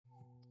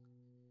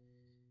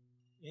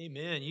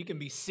Amen. You can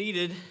be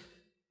seated.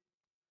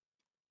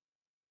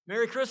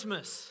 Merry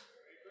Christmas.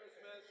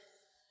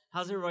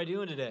 How's everybody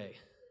doing today?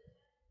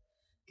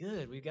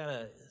 Good. We've got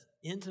an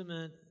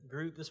intimate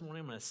group this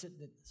morning. I'm going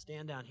to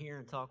stand down here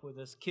and talk with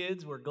us.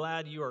 Kids, we're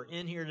glad you are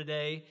in here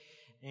today.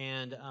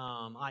 And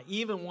I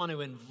even want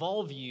to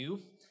involve you,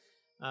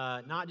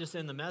 not just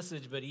in the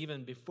message, but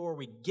even before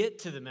we get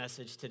to the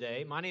message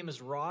today. My name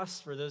is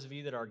Ross, for those of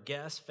you that are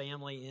guests,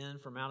 family in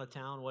from out of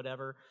town,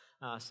 whatever.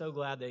 So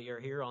glad that you're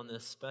here on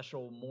this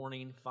special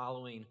morning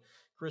following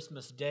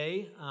Christmas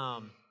Day.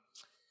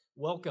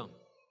 Welcome.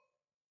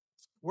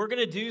 We're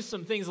going to do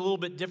some things a little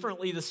bit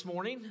differently this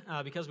morning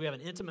because we have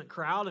an intimate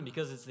crowd and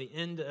because it's the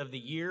end of the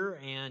year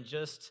and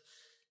just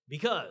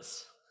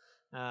because.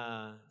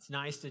 It's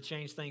nice to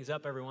change things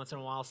up every once in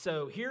a while.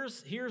 So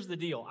here's the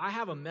deal. I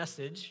have a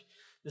message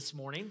this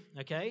morning,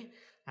 okay?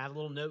 I have a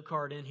little note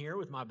card in here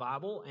with my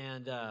Bible,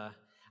 and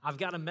I've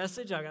got a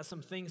message. I've got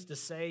some things to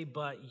say,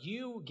 but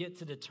you get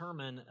to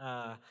determine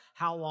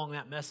how long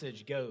that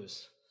message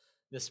goes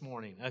this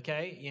morning,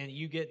 okay? And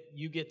you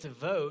get to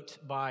vote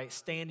by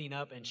standing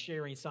up and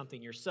sharing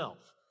something yourself.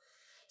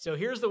 So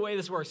here's the way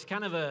this works. It's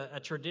kind of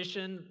a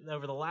tradition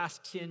over the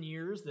last 10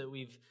 years that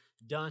we've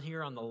done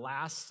here on the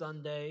last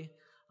Sunday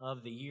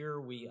of the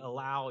year. We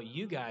allow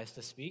you guys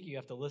to speak. You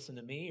have to listen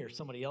to me or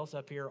somebody else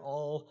up here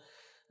all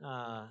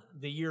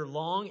the year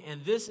long.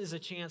 And this is a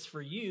chance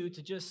for you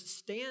to just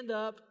stand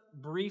up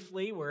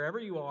briefly wherever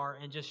you are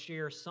and just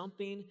share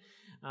something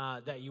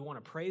that you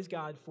want to praise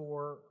God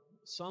for,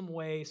 some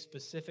way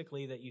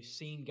specifically that you've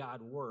seen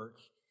God work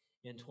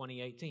in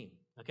 2018,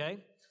 okay?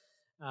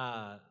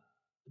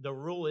 The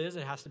rule is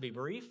it has to be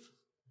brief.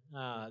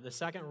 The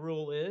second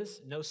rule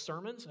is no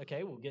sermons.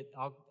 Okay,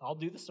 I'll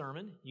do the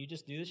sermon. You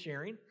just do the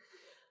sharing.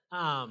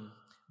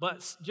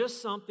 But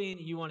just something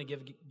you want to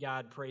give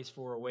God praise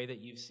for, a way that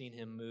you've seen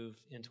Him move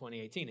in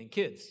 2018. And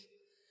kids,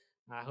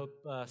 I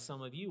hope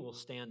some of you will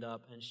stand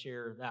up and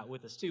share that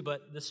with us too.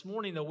 But this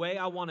morning, the way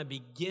I want to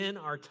begin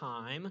our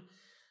time,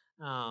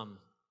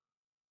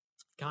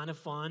 kind of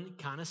fun,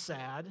 kind of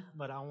sad,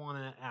 but I want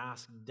to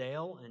ask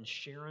Dale and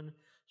Sharon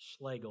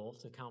Schlegel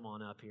to come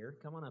on up here.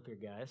 Come on up here,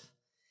 guys.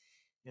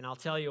 And I'll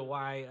tell you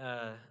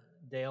why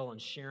Dale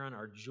and Sharon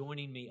are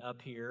joining me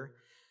up here.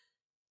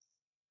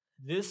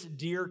 This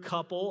dear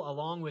couple,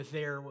 along with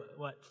their,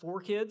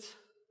 4 kids?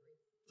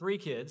 3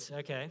 kids,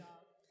 okay.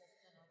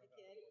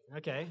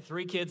 Okay,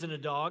 3 kids and a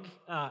dog,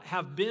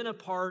 have been a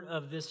part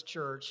of this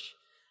church,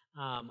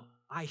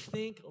 I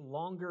think,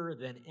 longer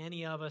than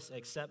any of us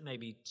except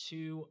maybe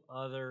 2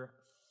 other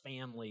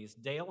families.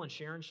 Dale and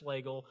Sharon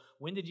Schlegel,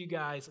 when did you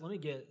guys, let me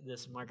get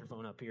this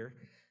microphone up here.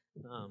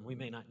 We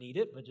may not need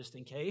it, but just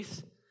in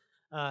case.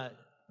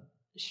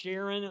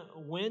 Sharon,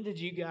 when did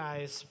you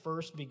guys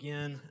first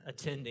begin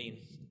attending?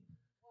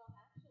 Well,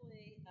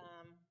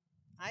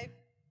 actually,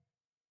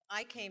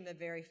 I came the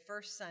very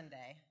first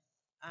Sunday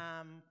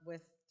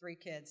with 3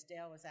 kids.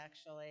 Dale was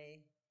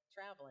actually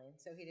traveling,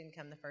 so he didn't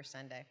come the first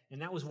Sunday.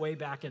 And that was way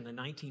back in the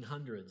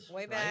 1900s.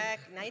 Way back,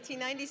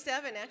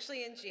 1997,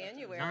 actually in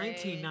January.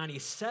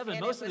 1997.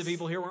 Most of the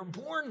people here weren't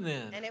born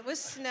then. And it was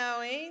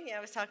snowing. Yeah,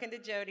 I was talking to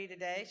Jody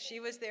today. She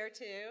was there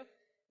too.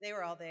 They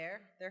were all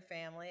there, their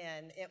family,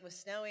 and it was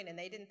snowing, and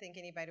they didn't think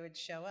anybody would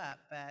show up,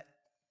 but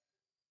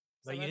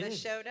some of us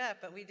showed up,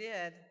 but we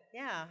did.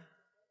 Yeah,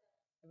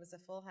 it was a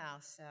full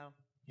house, so.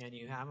 And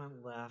you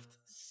haven't left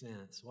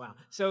since. Wow.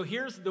 So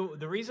here's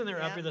the reason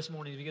they're up here this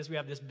morning is because we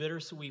have this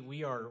bittersweet.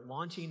 We are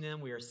launching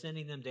them. We are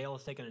sending them. Dale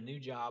has taken a new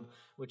job,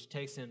 which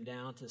takes him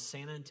down to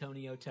San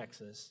Antonio,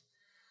 Texas.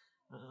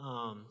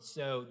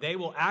 So they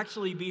will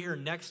actually be here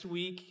next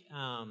week,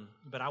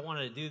 but I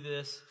wanted to do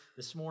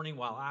this morning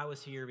while I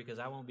was here because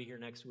I won't be here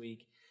next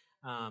week.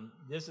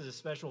 This is a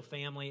special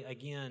family.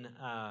 Again,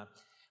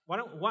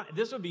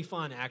 this would be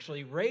fun,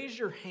 actually. Raise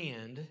your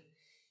hand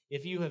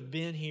if you have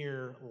been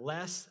here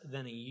less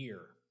than a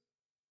year.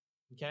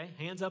 Okay,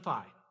 hands up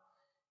high.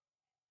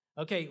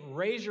 Okay,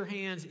 raise your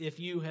hands if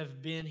you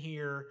have been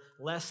here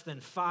less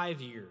than 5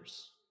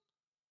 years.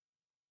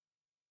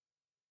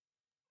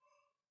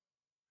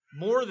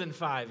 More than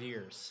 5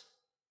 years.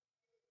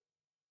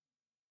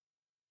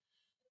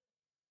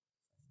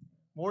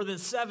 More than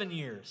 7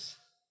 years.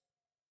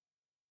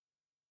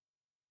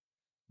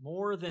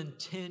 More than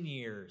 10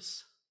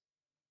 years.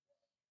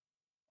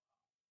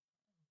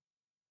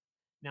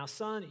 Now,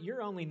 son,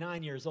 you're only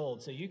 9 years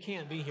old, so you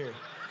can't be here.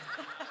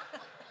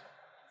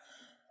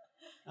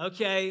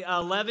 Okay,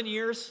 11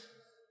 years?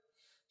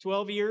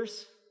 12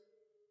 years?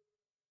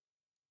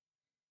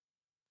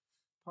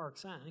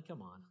 Parks,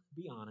 come on,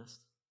 be honest.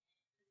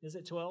 Is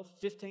it 12?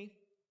 15?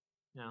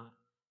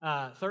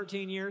 No.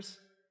 13 years?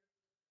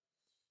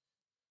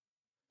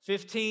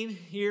 15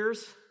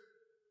 years?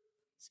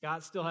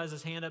 Scott still has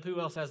his hand up.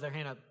 Who else has their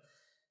hand up?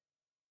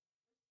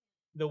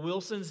 The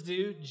Wilsons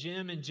do,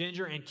 Jim and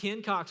Ginger, and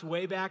Ken Cox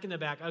way back in the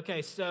back.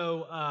 Okay,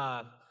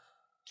 so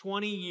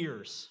 20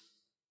 years.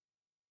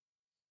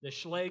 The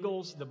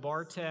Schlegels, the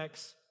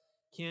Barteks,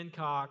 Ken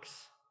Cox,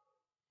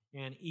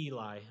 and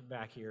Eli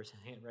back here is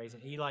hand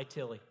raising. Eli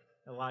Tilley,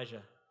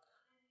 Elijah.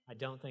 I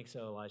don't think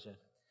so, Elijah.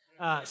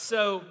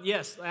 So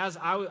yes, as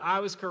I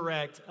was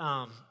correct,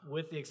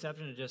 with the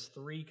exception of just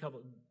three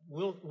couple.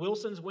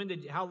 Wilson's.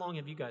 How long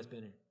have you guys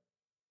been here?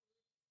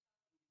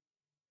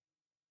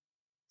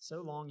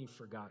 So long you've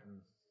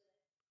forgotten.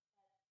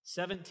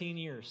 17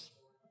 years.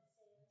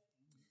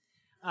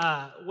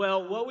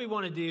 Well, what we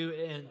want to do,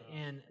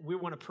 and we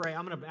want to pray.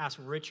 I'm going to ask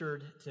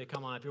Richard to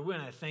come on up here. We're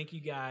going to thank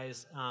you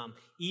guys.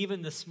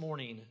 Even this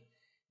morning,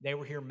 they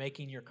were here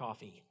making your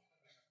coffee.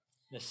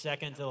 The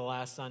second to the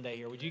last Sunday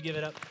here. Would you give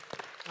it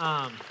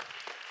up?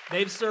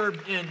 They've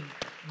served in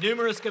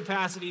numerous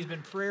capacities,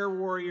 been prayer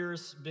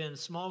warriors, been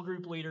small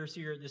group leaders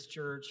here at this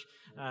church,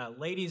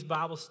 ladies'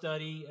 Bible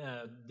study.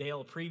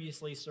 Dale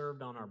previously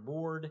served on our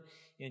board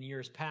in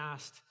years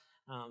past.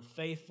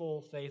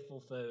 Faithful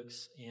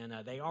folks, and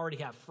they already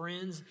have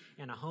friends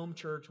and a home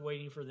church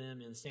waiting for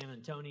them in San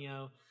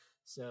Antonio,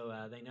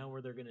 so they know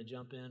where they're going to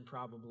jump in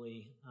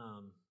probably.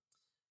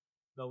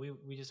 But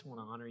we just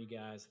want to honor you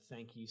guys.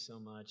 Thank you so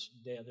much.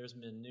 Dale, there's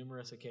been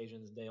numerous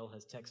occasions Dale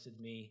has texted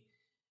me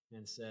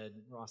and said,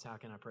 Ross, how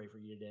can I pray for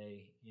you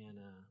today? And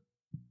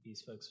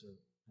these folks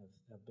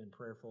have been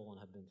prayerful and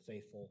have been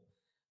faithful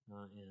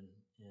and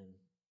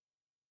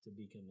to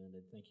be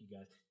commended. Thank you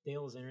guys.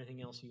 Dale, is there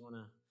anything else you want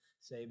to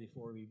say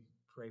before we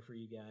pray for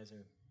you guys?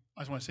 Or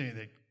I just want to say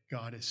that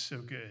God is so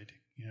good.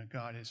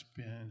 God has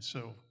been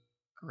so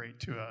great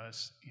to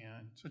us,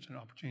 and such an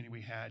opportunity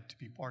we had to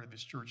be part of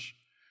His church.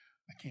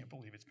 I can't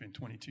believe it's been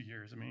 22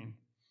 years. I mean,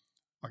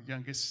 our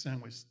youngest son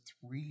was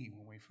 3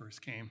 when we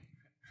first came.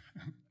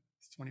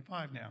 He's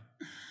 25 now.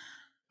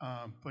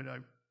 But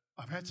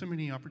I've had so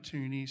many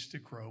opportunities to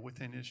grow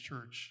within His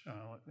church.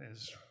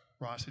 As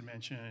Ross had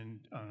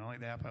mentioned, not only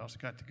that, but I also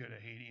got to go to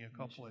Haiti a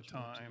couple of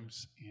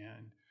times,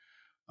 and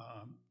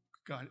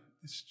God,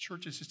 this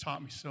church has just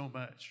taught me so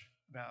much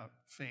about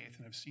faith,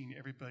 and I've seen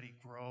everybody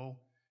grow,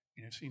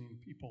 and I've seen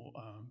people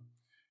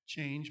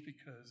change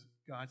because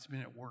God's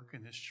been at work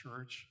in this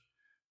church.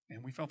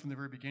 And we felt from the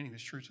very beginning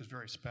this church was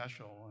very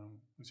special, and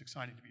was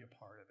excited to be a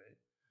part of it.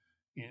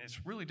 And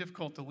it's really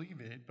difficult to leave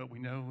it, but we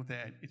know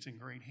that it's in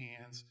great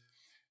hands.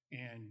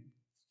 And,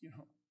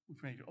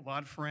 we've made a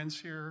lot of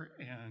friends here,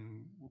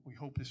 and we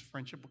hope this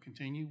friendship will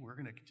continue. We're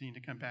going to continue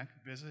to come back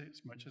and visit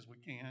as much as we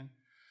can.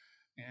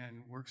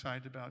 And we're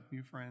excited about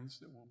new friends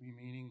that we'll be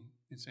meeting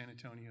in San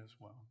Antonio as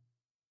well.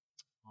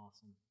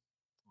 Awesome.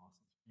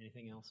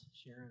 Anything else,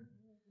 Sharon?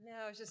 No,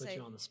 I was just saying.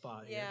 Put you on the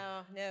spot here.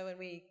 Yeah, no, when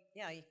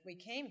we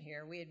came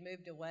here, we had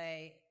moved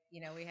away.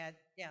 We had,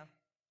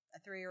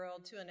 a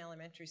 3-year-old to an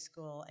elementary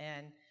school,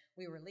 and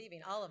we were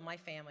leaving. All of my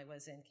family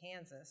was in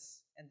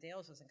Kansas, and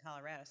Dale's was in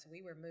Colorado, so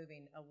we were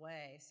moving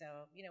away. So,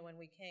 when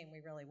we came,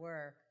 we really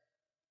were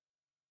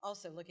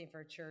also looking for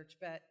a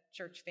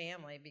church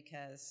family,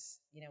 because,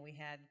 we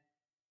had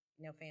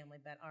no family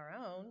but our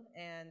own.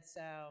 And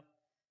so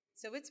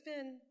it's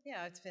been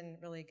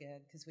really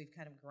good, because we've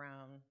kind of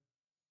grown,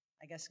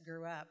 I guess,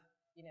 grew up,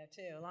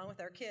 too, along with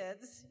our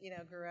kids,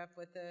 grew up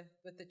with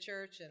the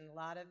church, and a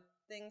lot of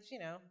things,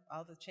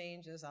 all the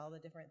changes, all the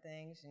different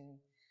things. And,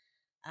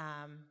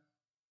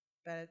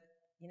 but,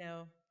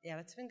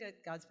 it's been good.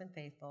 God's been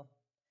faithful.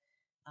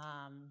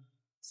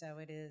 So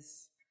it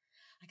is,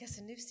 I guess,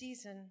 a new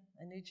season,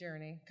 a new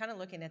journey, kind of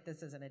looking at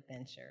this as an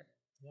adventure.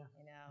 Yeah.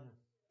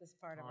 This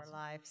part awesome. of our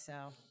life.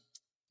 So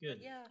good.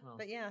 Yeah. Well,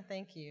 but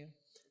thank you.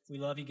 We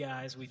love you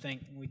guys. We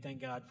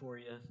thank God for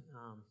you.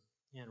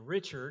 And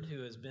Richard,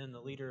 who has been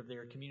the leader of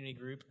their community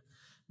group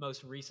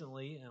most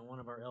recently, and one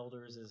of our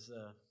elders, is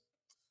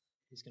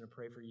he's going to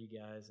pray for you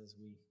guys as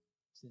we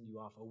send you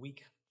off a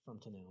week from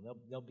tonight.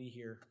 They'll be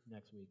here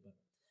next week. But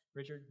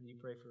Richard, will you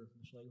pray for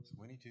the Schlegels?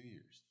 22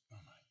 years. Oh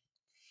my.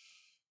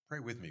 Pray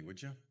with me,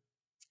 would you?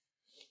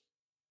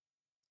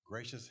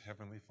 Gracious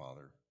Heavenly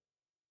Father,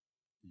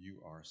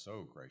 you are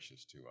so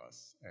gracious to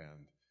us,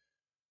 and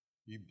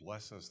you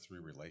bless us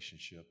through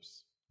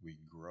relationships. We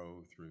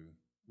grow through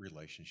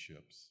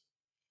relationships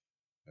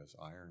as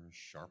iron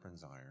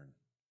sharpens iron.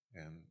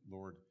 And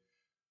Lord,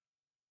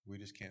 we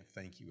just can't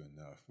thank you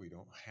enough. We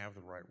don't have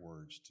the right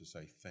words to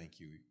say thank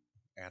you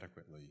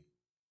adequately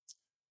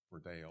for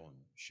Dale and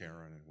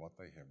Sharon and what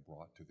they have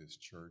brought to this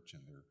church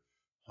and their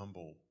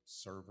humble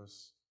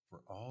service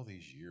for all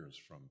these years,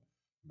 from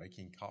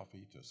making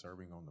coffee to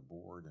serving on the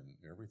board and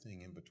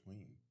everything in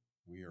between.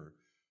 We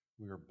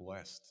are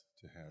blessed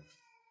to have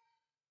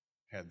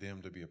had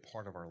them to be a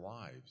part of our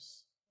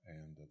lives,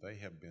 and they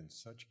have been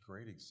such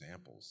great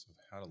examples of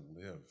how to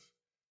live,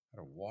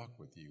 how to walk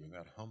with you in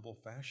that humble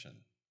fashion,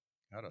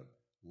 how to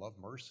love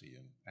mercy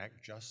and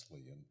act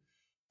justly. And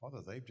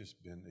Father, they've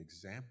just been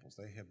examples.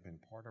 They have been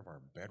part of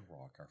our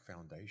bedrock, our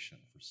foundation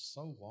for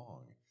so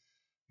long.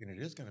 And it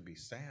is going to be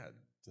sad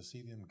to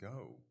see them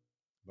go,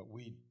 but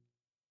we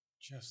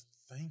just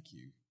thank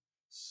you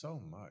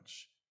so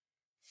much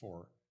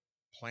for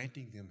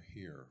planting them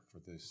here for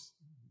these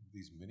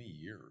many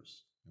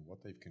years and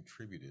what they've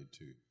contributed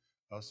to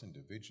us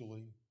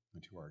individually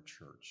and to our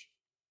church.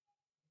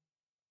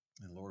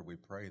 And Lord, we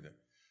pray that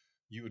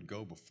you would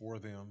go before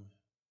them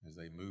as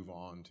they move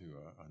on to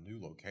a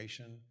new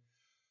location.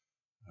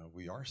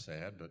 We are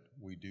sad, but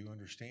we do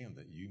understand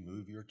that you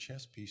move your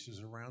chess pieces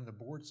around the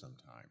board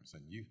sometimes,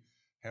 and you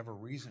have a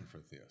reason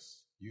for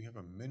this. You have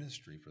a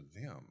ministry for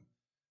them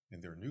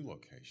in their new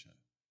location.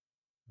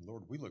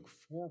 Lord, we look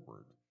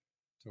forward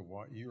to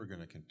what you are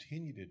going to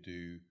continue to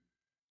do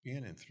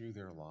in and through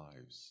their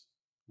lives.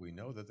 We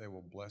know that they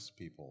will bless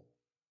people,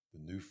 the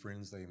new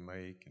friends they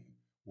make and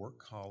work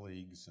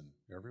colleagues and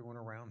everyone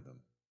around them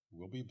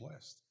will be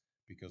blessed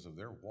because of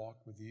their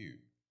walk with you.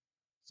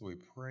 So we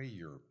pray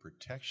your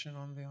protection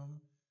on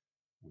them.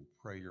 We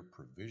pray your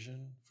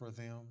provision for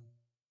them.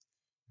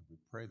 We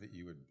pray that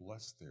you would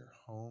bless their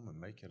home and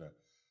make it a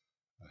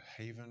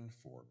haven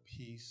for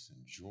peace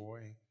and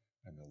joy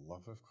and the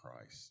love of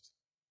Christ.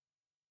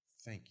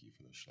 Thank you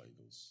for the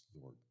Schlegels,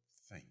 Lord.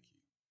 Thank you.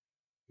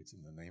 It's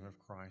in the name of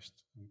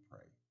Christ we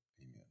pray.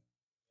 Amen.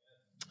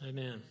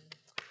 Amen.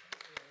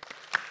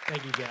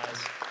 Thank you, guys.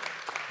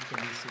 You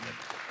can be seated.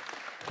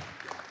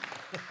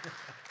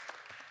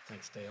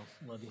 Thanks, Dale.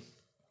 Love you.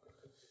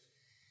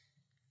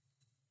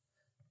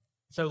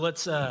 So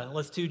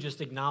let's too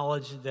just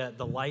acknowledge that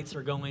the lights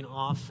are going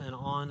off and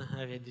on.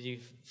 Did you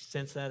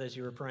sense that as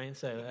you were praying?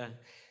 So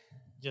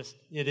just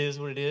it is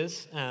what it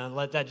is.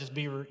 Let that just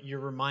be your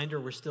reminder.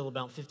 We're still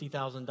about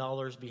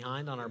 $50,000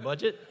 behind on our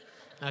budget.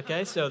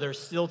 Okay, so there's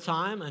still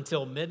time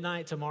until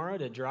midnight tomorrow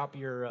to drop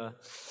your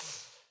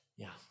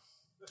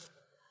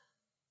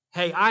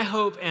Hey, I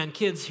hope, and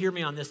kids, hear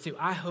me on this too,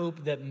 I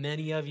hope that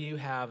many of you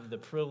have the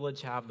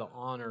privilege, have the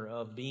honor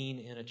of being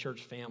in a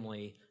church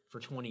family for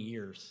 20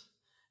 years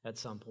at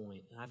some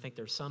point. And I think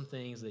there's some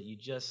things that you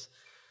just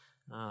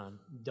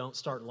don't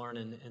start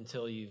learning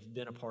until you've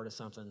been a part of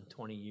something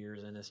 20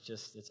 years, and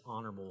it's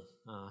honorable.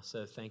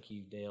 So thank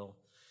you, Dale,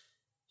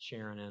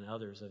 Sharon, and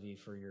others of you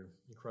for your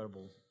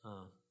incredible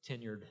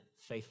tenured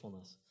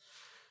faithfulness.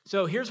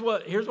 So here's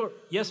what,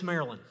 yes,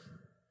 Marilyn.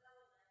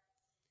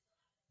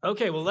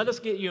 Okay, well, let us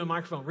get you a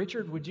microphone.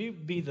 Richard, would you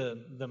be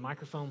the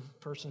microphone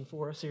person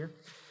for us here?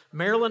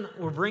 Marilyn,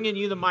 we're bringing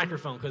you the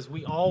microphone because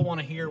we all want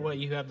to hear what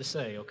you have to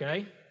say,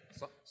 okay?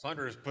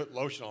 Sandra has put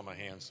lotion on my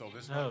hands, so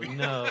this might be...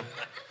 no.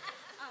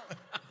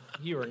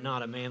 You are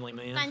not a manly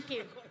man. Thank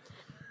you.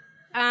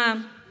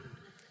 I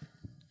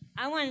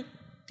want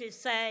to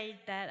say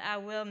that I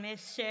will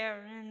miss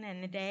Sharon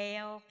and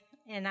Dale,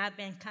 and I've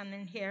been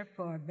coming here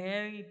for a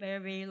very,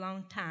 very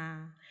long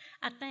time.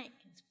 I think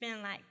it's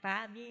been like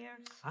 5 years.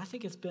 I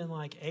think it's been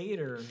like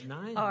 8 or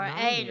 9. Or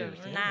 8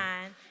 years, or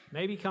 9.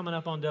 Maybe coming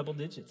up on double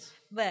digits.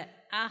 But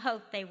I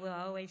hope they will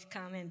always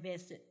come and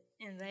visit.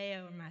 And they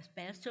are my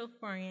special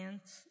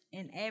friends.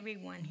 And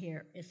everyone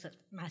here is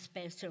my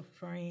special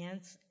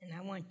friends. And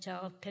I want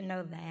y'all to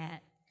know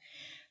that.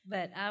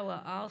 But I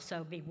will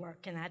also be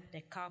working at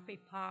the coffee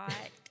pot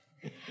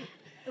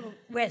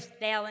with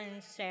Dale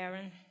and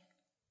Sharon.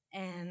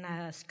 And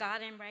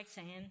Scott and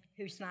Roxanne,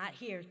 who's not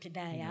here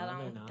today, I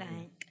don't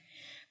think.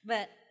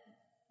 But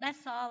that's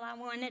all I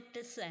wanted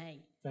to say.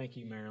 Thank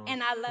you, Marilyn.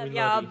 And I love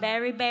y'all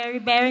very, very,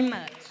 very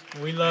much.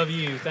 We love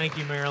you. Thank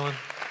you, Marilyn.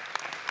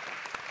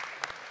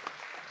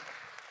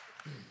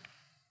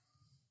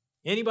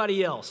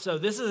 Anybody else? So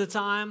this is a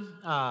time,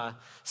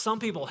 some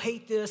people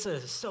hate this.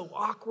 It's so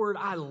awkward.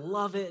 I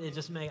love it.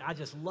 I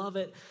just love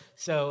it.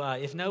 So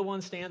if no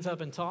one stands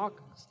up and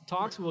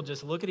talks, we'll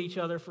just look at each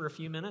other for a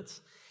few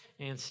minutes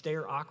and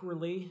stare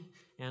awkwardly,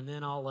 and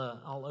then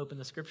I'll open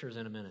the scriptures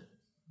in a minute.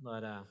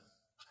 But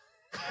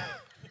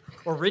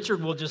or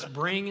Richard will just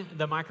bring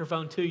the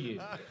microphone to you.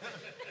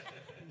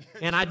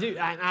 And I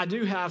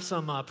do have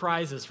some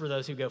prizes for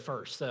those who go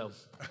first. So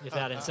if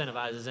that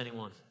incentivizes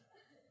anyone.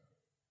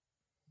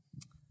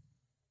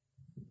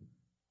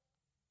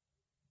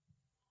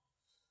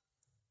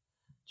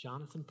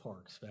 Jonathan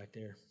Parks back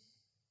there.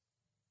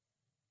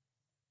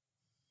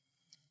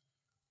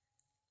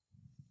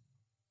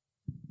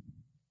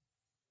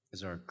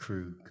 As our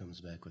crew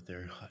comes back with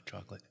their hot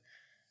chocolate,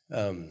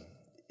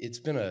 it's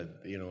been a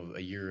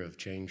year of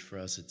change for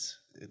us. It's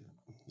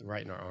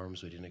right in our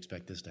arms. We didn't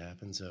expect this to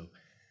happen, so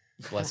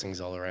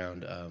blessings all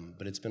around.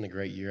 But it's been a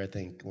great year. I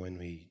think when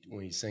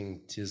we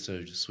sing "'Tis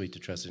So Sweet to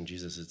Trust in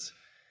Jesus," it's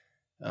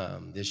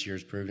this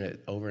year's proven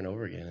it over and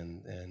over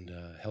again. And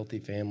healthy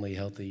family,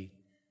 healthy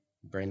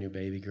brand new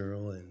baby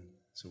girl, and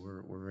so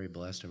we're very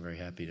blessed and very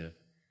happy to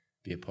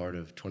be a part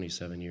of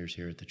 27 years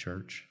here at the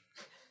church.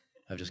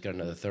 I've just got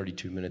another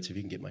 32 minutes. If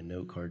you can get my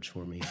note cards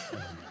for me.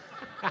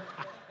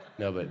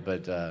 No,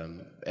 but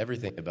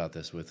everything about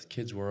this with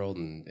Kids World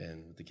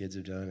and what the kids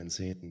have done and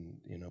seeing,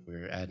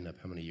 we're adding up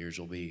how many years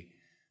we'll be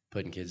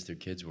putting kids through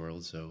Kids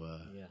World. So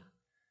yeah.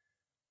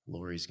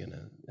 Lori's going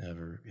to have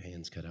her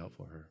hands cut out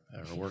for her,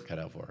 her work cut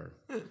out for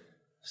her.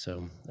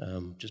 So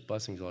just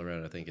blessings all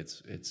around. I think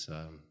it's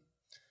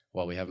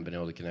while we haven't been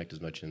able to connect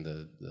as much in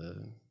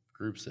the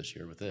groups this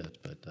year with this,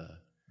 but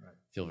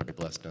feel very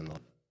blessed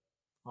nonetheless.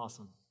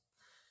 Awesome.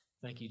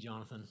 Thank you,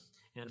 Jonathan.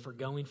 And for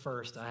going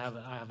first, I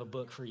have a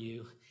book for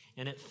you,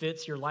 and it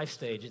fits your life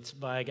stage. It's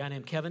by a guy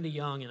named Kevin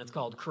DeYoung, and it's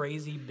called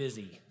Crazy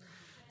Busy.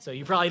 So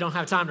you probably don't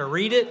have time to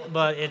read it,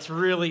 but it's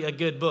really a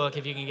good book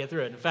if you can get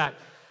through it. In fact,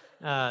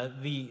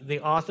 The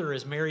author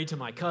is married to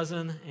my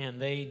cousin,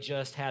 and they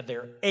just had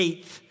their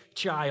 8th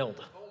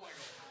child.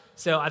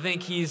 So I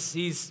think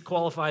he's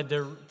qualified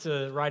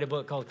to write a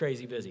book called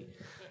Crazy Busy.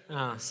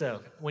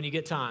 So when you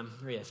get time,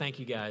 yeah, thank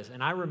you guys.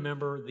 And I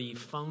remember the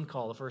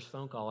first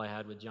phone call I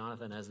had with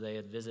Jonathan as they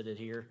had visited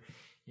here,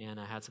 and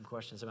I had some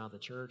questions about the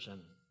church,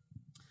 and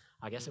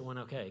I guess it went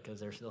okay because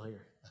they're still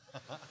here.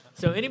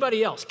 So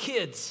anybody else?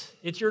 Kids,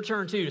 it's your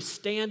turn too to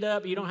stand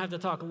up. You don't have to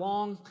talk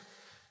long.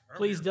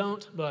 Please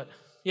don't, but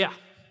yeah.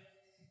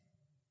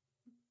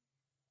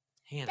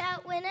 Hannah.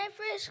 That when I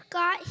first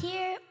got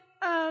here,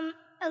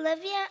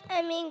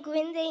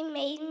 Gwen, they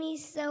made me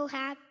so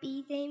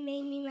happy. They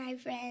made me my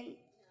friend.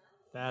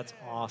 That's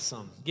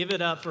awesome. Give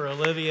it up for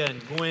Olivia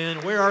and Gwen.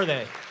 Where are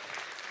they?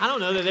 I don't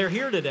know that they're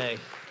here today.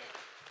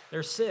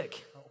 They're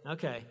sick.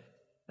 Okay.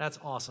 That's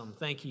awesome.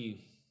 Thank you.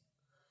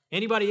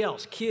 Anybody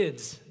else?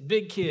 Kids,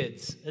 big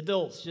kids,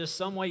 adults, just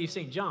some way you've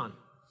seen. John.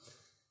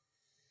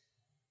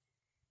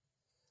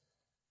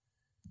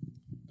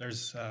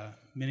 There's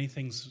many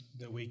things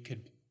that we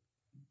could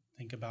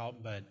think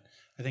about, but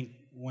I think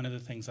one of the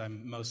things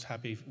I'm most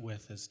happy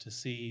with is to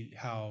see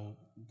how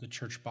the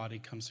church body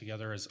comes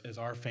together as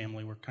our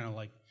family. We're kind of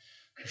like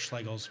the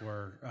Schlegels,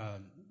 where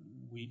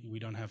we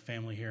don't have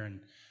family here,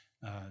 and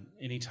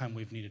anytime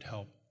we've needed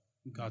help,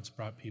 God's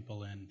brought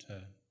people in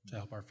to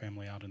help our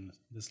family out in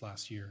this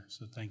last year.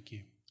 So thank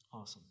you.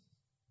 Awesome.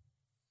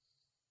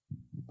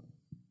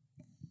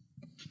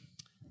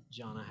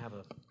 John, I have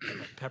a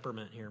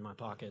peppermint here in my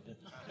pocket.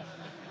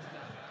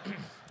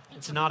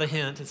 It's not a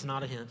hint. It's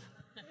not a hint.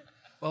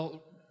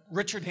 Well,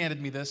 Richard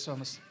handed me this, so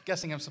I'm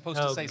guessing I'm supposed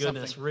to say something. Oh,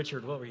 goodness. Something.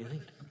 Richard, what were you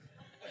thinking?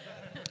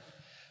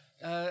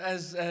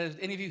 As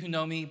any of you who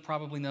know me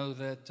probably know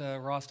that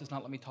Ross does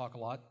not let me talk a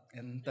lot,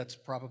 and that's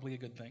probably a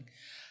good thing.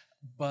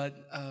 But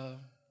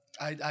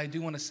I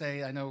do want to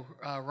say, I know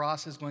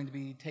Ross is going to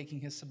be taking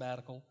his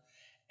sabbatical,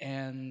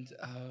 and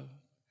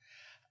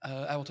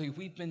I will tell you,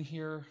 we've been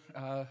here,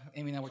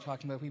 Amy and I were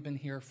talking about, we've been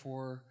here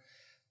for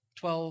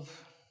 12,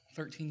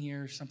 13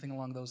 years, something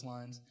along those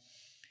lines.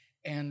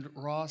 And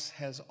Ross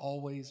has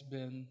always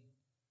been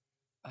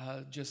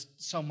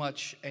just so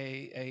much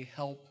a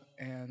help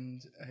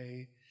and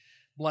a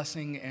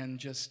blessing and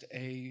just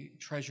a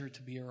treasure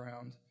to be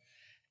around.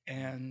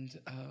 And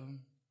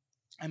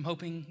I'm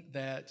hoping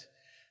that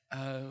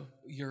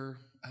your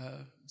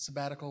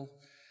sabbatical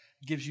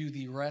gives you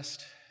the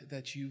rest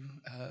that you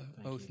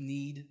both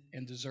need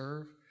and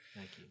deserve.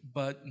 Thank you.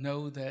 But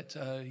know that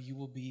you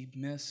will be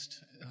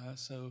missed,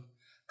 so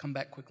come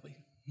back quickly.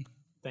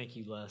 Thank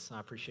you, Les. I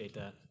appreciate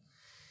that.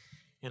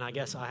 And I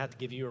guess I have to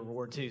give you a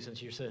reward too, since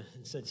you said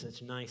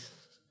such nice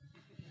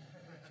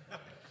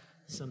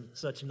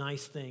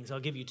things. I'll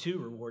give you 2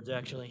 rewards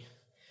actually.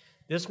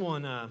 This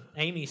one,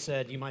 Amy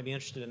said you might be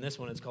interested in this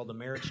one. It's called the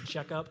Marriage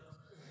Checkup.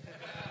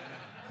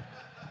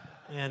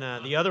 And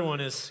the other one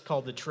is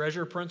called the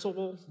Treasure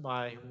Principle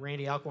by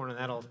Randy Alcorn, and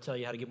that'll tell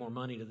you how to get more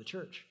money to the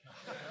church.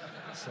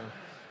 So,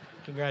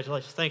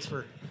 congratulations. Thanks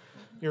for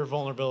your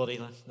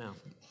vulnerability. Now,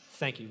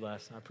 thank you,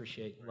 Les. I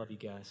love you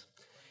guys.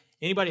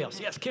 Anybody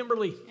else? Yes,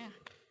 Kimberly. Yeah,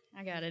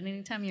 I got it.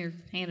 Anytime you're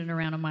handing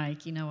around a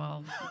mic,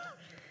 I'll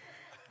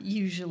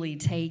usually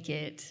take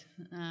it.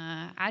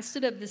 I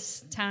stood up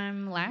this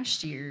time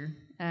last year.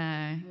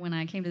 When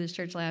I came to this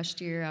church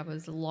last year, I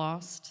was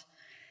lost.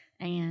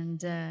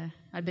 And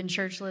I'd been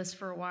churchless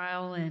for a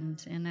while,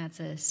 and that's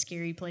a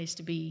scary place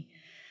to be.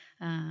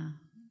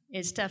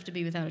 It's tough to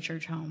be without a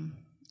church home.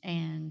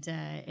 And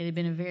it had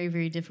been a very,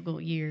 very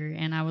difficult year,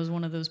 and I was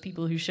one of those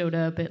people who showed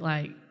up at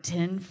like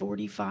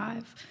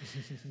 10:45,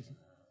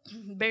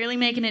 barely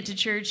making it to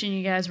church, and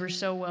you guys were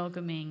so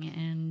welcoming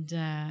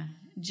and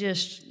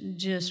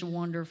just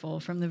wonderful.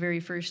 From the very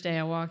first day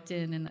I walked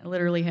in and I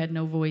literally had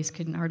no voice,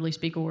 couldn't hardly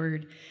speak a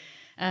word.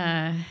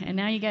 And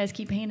now you guys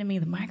keep handing me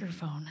the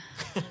microphone.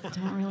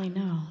 Don't really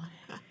know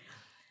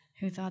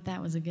who thought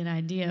that was a good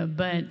idea.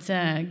 But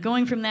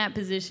going from that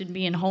position,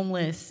 being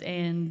homeless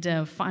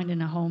and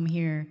finding a home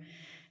here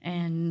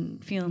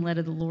and feeling led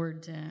of the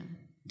Lord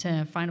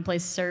to find a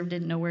place to serve,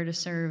 didn't know where to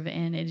serve.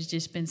 And it has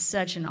just been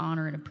such an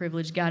honor and a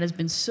privilege. God has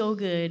been so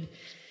good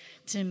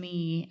to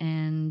me.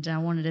 And I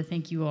wanted to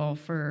thank you all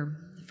for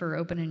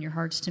opening your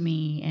hearts to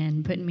me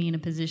and putting me in a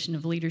position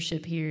of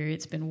leadership here.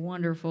 It's been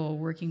wonderful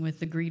working with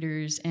the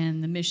greeters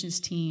and the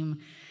missions team.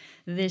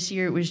 This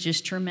year it was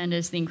just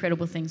tremendous, the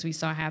incredible things we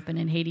saw happen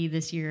in Haiti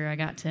this year. I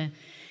got to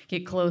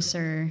get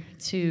closer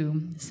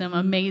to some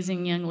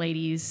amazing young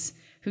ladies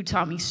who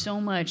taught me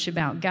so much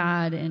about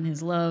God and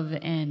His love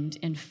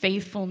and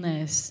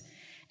faithfulness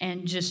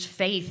and just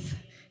faith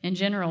in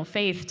general.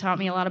 Faith taught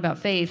me a lot about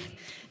faith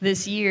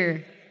this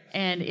year.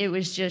 And it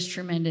was just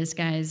tremendous,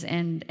 guys.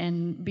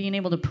 And being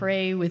able to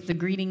pray with the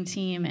greeting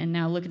team, and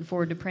now looking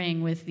forward to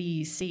praying with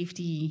the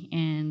safety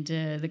and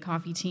the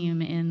coffee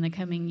team in the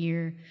coming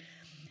year.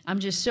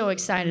 I'm just so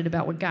excited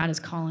about what God is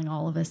calling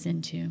all of us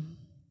into.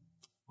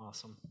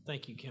 Awesome.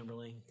 Thank you,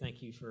 Kimberly.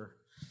 Thank you for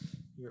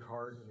your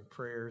heart and your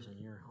prayers and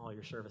all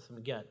your service. And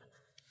we got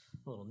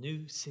a little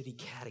New City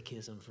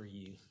Catechism for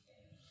you.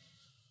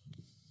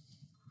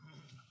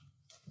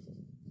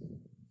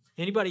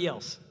 Anybody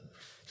else?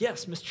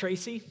 Yes, Miss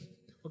Tracy.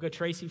 We'll go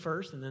Tracy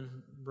first, and then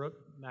Brooke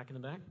back in the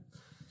back.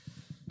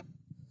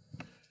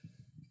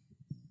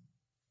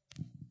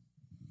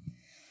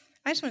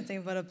 I just want to say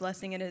what a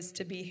blessing it is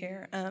to be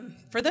here.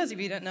 For those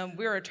of you who don't know,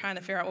 we were trying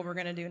to figure out what we're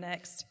going to do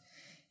next.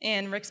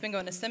 And Rick's been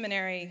going to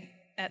seminary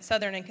at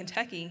Southern in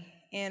Kentucky,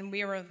 and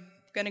we were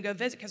going to go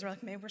visit because we're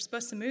like, maybe we're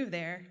supposed to move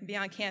there, be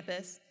on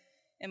campus.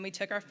 And we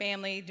took our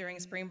family during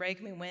spring break,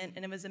 and we went,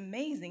 and it was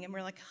amazing. And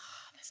we're like,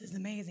 oh, this is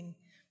amazing.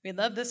 We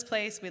love this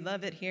place. We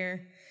love it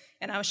here.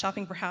 And I was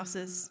shopping for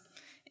houses,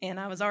 and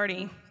I was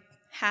already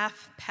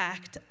half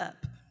packed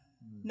up.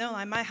 No,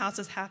 my house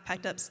is half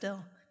packed up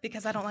still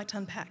because I don't like to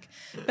unpack,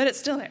 but it's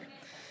still there.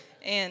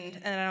 And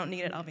I don't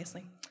need it,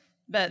 obviously.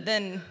 But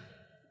then,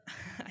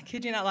 I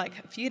kid you not, like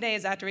a few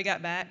days after we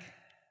got back,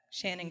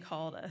 Shannon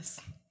called us.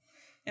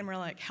 And we're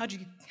like, how'd you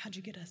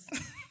get us?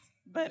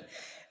 But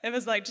it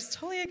was like just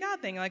totally a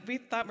God thing. Like we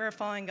thought we were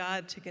following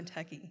God to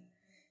Kentucky.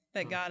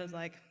 But God is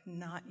like,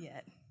 not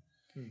yet.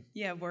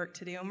 You have work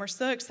to do. And we're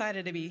so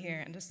excited to be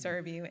here and to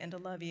serve you and to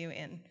love you.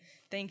 And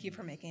thank you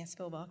for making us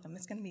feel welcome.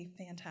 It's going to be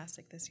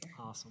fantastic this year.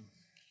 Awesome.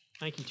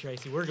 Thank you,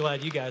 Tracy. We're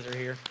glad you guys are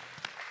here.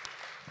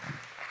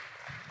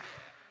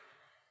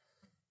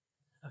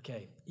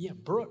 Okay. Yeah,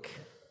 Brooke.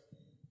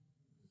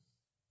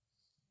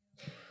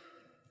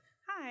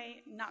 Hi,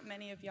 not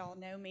many of y'all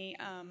know me.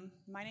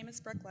 My name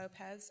is Brooke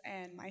Lopez,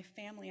 and my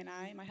family and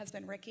I, my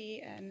husband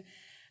Ricky and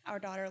our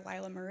daughter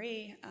Lila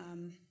Marie,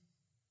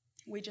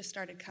 we just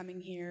started coming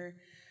here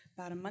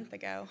about a month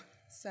ago,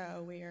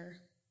 so we are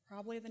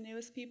probably the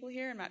newest people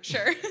here. I'm not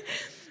sure.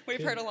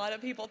 We've heard a lot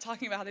of people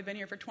talking about how they've been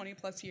here for 20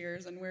 plus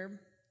years, and we're,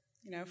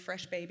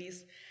 fresh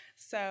babies.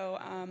 So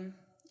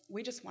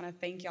we just want to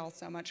thank y'all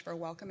so much for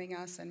welcoming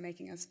us and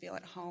making us feel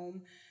at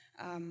home.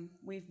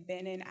 We've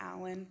been in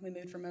Allen. We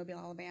moved from Mobile,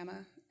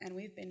 Alabama, and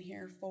we've been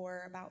here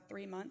for about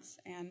 3 months.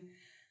 And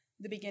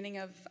the beginning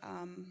of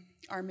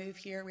our move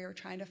here, we were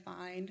trying to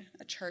find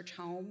a church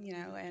home,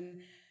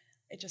 and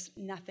it just,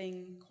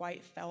 nothing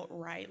quite felt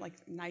right. Like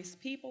nice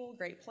people,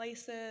 great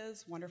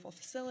places, wonderful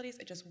facilities.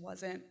 It just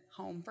wasn't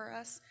home for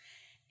us.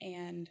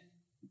 And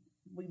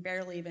we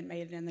barely even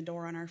made it in the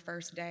door on our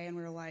first day, and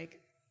we were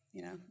like,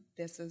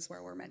 this is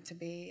where we're meant to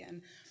be.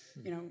 And,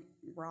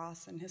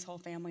 Ross and his whole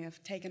family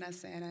have taken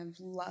us in and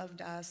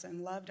loved us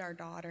and loved our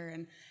daughter.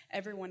 And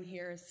everyone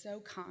here is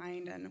so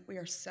kind, and we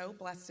are so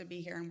blessed to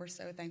be here, and we're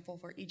so thankful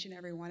for each and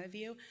every one of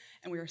you.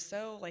 And we were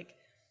so,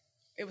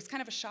 it was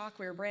kind of a shock.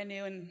 We were brand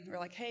new, and we were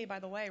like, hey, by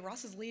the way,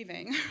 Ross is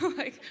leaving.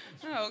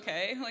 Oh,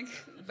 okay.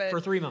 But for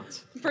 3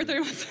 months. For 3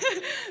 months.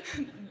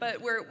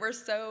 But we're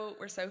so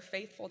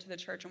faithful to the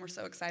church, and we're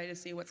so excited to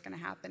see what's going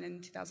to happen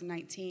in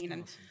 2019. Awesome.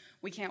 And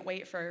we can't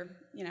wait for,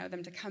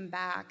 them to come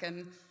back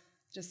and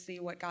just see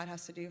what God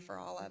has to do for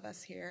all of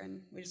us here.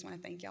 And we just want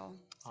to thank y'all.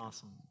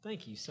 Awesome.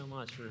 Thank you so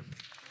much for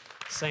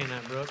saying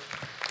that, Brooke.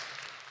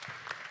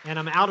 And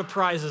I'm out of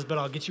prizes, but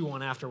I'll get you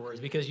one afterwards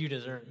because you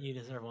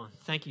deserve one.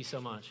 Thank you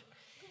so much.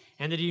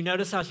 And did you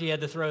notice how she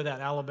had to throw that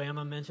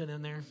Alabama mention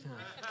in there?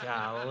 Oh,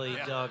 golly,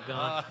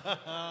 doggone.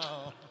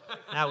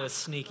 That was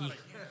sneaky.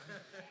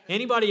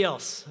 Anybody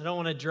else? I don't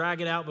want to drag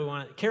it out,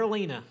 but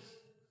Carolina.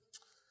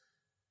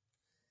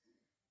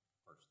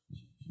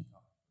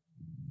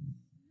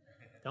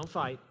 Don't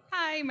fight.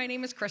 Hi, my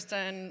name is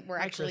Kristen. We're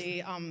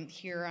actually Kristen.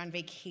 Here on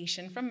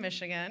vacation from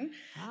Michigan.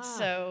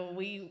 So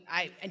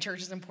and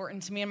church is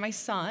important to me and my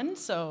son.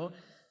 So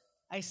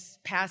I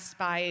passed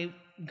by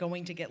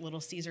going to get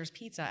Little Caesars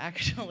pizza,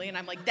 actually, and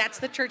I'm like, that's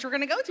the church we're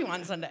going to go to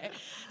on Sunday.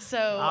 So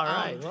all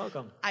right,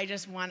 welcome. I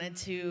just wanted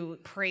to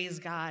praise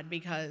God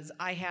because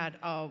I had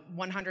a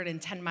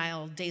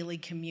 110-mile daily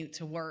commute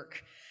to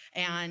work.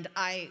 And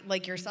I,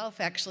 like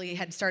yourself, actually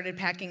had started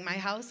packing my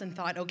house and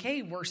thought,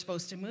 okay, we're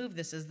supposed to move.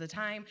 This is the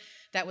time.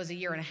 That was 1.5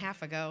 years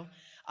ago.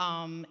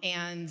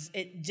 And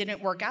it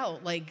didn't work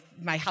out.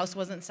 My house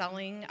wasn't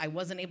selling. I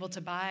wasn't able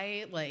to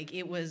buy.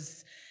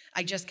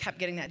 I just kept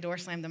getting that door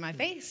slammed in my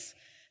face.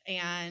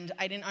 And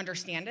I didn't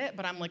understand it,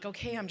 but I'm like,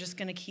 okay, I'm just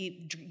going to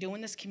keep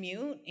doing this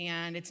commute.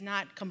 And it's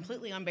not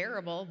completely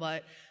unbearable,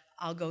 but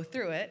I'll go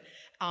through it.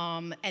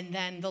 And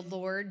then the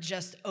Lord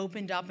just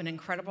opened up an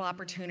incredible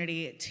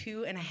opportunity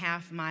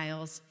 2.5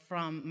 miles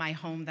from my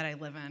home that I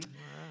live in.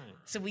 Right.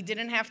 So we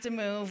didn't have to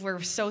move. We're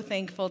so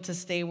thankful to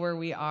stay where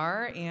we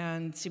are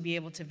and to be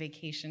able to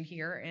vacation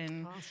here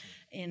in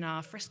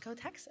Frisco,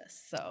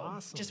 Texas. So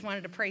just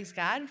wanted to praise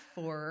God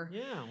for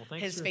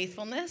his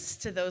faithfulness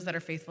to those that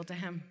are faithful to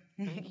him.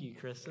 Thank you,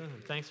 Krista.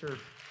 And thanks for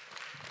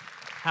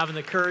having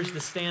the courage to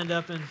stand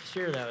up and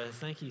share that with us.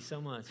 Thank you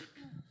so much.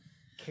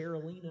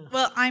 Carolina.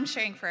 Well, I'm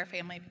sharing for our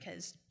family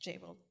because Jay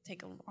will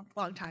take a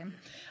long time.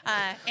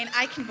 And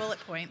I can bullet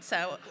point.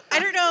 So I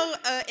don't know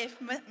if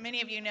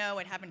many of you know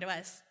what happened to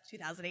us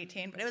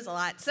 2018, but it was a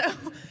lot. So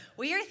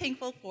we are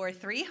thankful for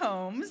 3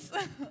 homes,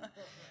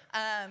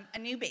 a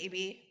new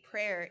baby,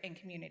 prayer, and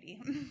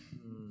community.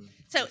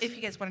 So if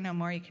you guys want to know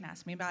more, you can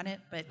ask me about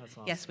it. But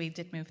awesome. Yes, we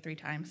did move 3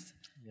 times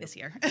this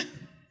year.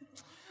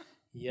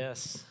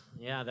 Yes.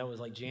 Yeah, that was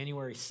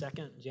January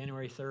 2nd,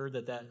 January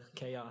 3rd that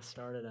chaos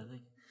started, I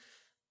think.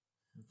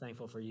 I'm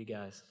thankful for you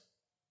guys.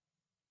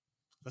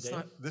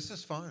 This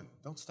is fun.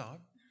 Don't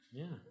stop.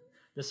 Yeah.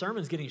 The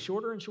sermon's getting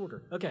shorter and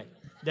shorter. Okay.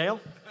 Dale?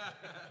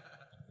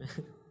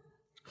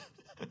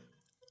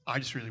 I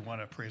just really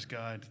want to praise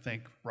God,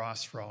 thank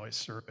Ross for all his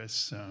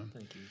service.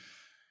 Thank you.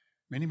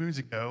 Many moons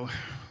ago,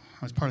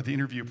 I was part of the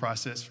interview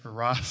process for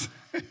Ross.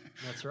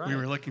 That's right. We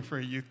were looking for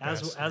a youth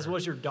pastor. As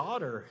was your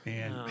daughter.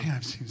 And man,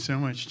 I've seen so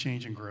much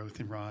change and growth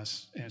in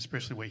Ross, and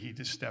especially the way he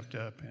just stepped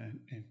up and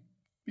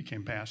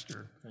became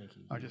pastor. Thank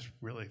you. I just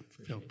really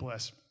feel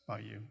blessed by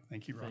you.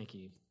 Thank you, Ross. Thank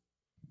you.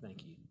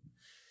 Thank you.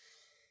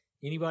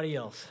 Anybody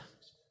else?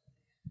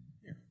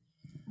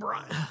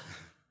 Brian.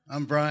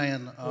 I'm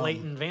Brian.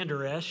 Leighton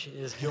Vander Esch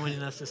is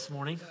joining us this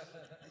morning.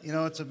 You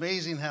know, it's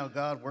amazing how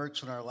God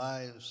works in our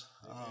lives.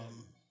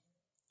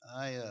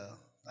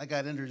 I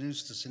got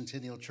introduced to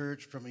Centennial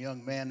Church from a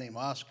young man named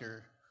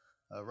Oscar.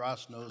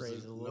 Ross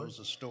knows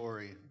the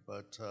story,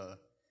 but it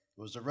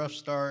was a rough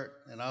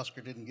start, and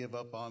Oscar didn't give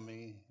up on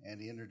me,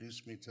 and he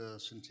introduced me to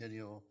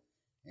Centennial,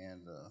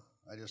 and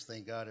I just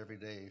thank God every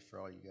day for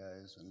all you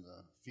guys, and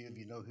a few of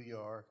you know who you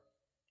are,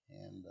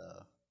 and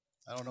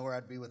I don't know where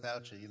I'd be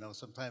without you. You know,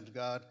 sometimes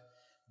God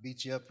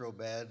beats you up real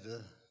bad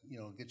to,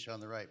 get you on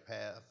the right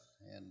path,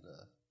 and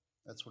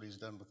that's what he's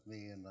done with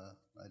me, and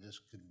I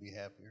just couldn't be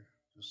happier.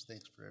 Just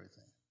thanks for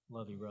everything.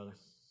 Love you, brother.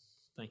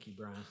 Thank you,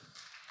 Brian.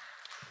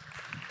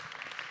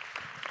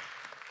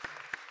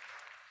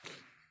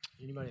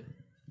 Anybody?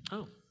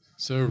 Oh.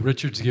 So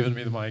Richard's given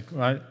me the mic.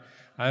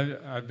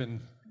 I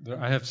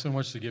have so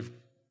much to give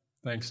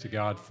thanks to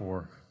God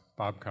for.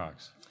 Bob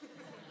Cox.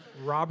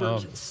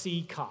 Robert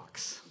C.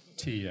 Cox.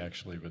 T,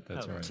 actually, but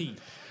that's all right. T.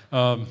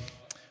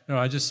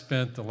 I just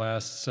spent the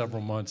last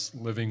several months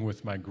living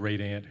with my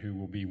great aunt, who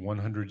will be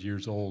 100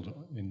 years old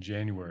in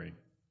January.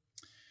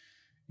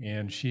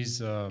 And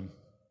she's a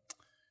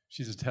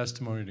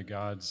testimony to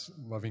God's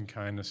loving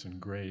kindness and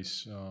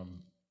grace.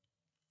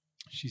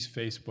 She's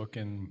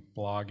Facebooking,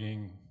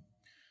 blogging,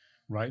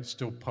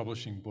 still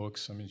publishing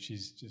books. I mean,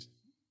 she's just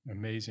an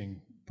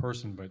amazing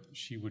person, but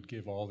she would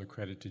give all the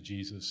credit to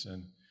Jesus.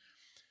 And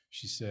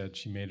she said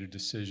she made a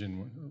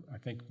decision, I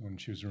think when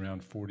she was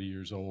around 40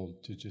 years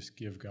old, to just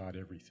give God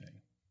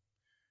everything.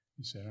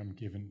 She said, I'm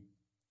giving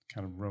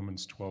kind of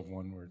Romans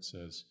 12:1, where it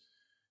says,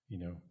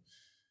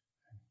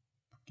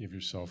 give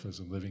yourself as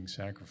a living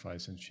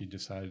sacrifice. And she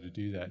decided to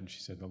do that. And she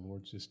said, the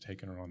Lord's just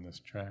taken her on this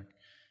track.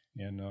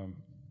 And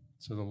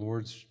so the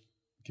Lord's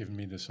given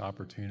me this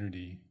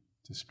opportunity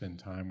to spend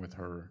time with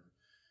her,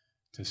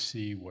 to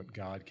see what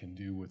God can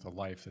do with a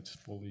life that's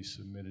fully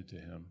submitted to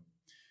him.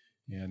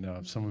 And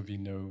some of you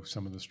know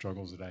some of the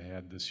struggles that I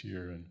had this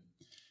year,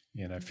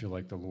 and I feel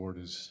like the Lord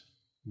is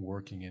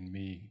working in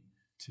me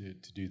to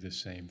do the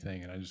same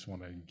thing. And I just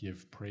want to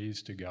give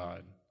praise to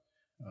God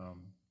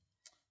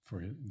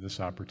for this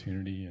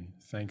opportunity, and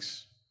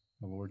thanks.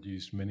 The Lord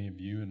used many of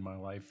you in my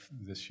life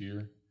this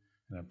year,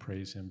 and I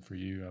praise him for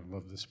you. I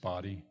love this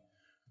body.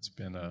 It's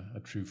been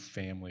a true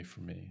family for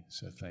me,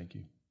 so thank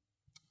you.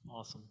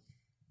 Awesome.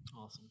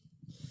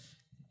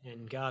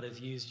 And God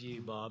has used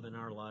you, Bob, in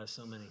our lives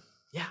so many.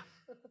 Yeah.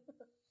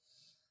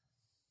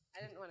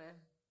 I didn't want to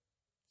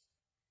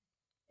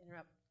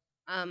interrupt.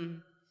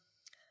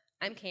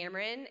 I'm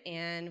Cameron,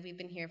 and we've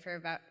been here for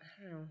about,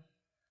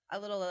 a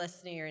little less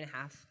than a year and a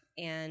half.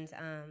 And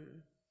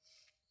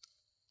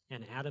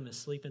Adam is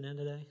sleeping in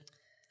today?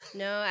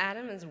 No,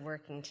 Adam is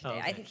working today.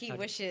 Okay. I think he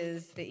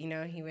wishes that,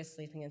 he was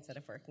sleeping instead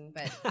of working.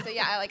 But, so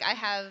yeah, I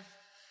have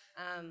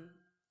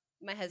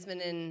my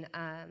husband and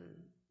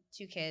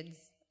 2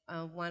 kids.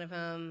 One of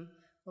them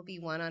will be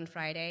 1 on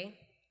Friday.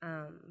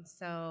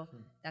 So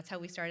that's how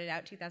we started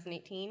out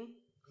 2018.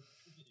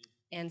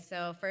 And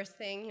so first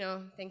thing,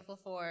 thankful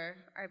for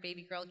our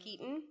baby girl,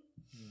 Keaton.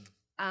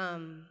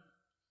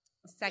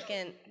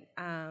 Second,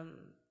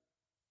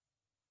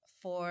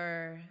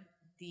 for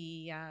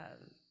the,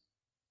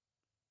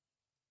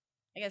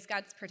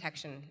 God's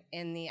protection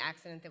in the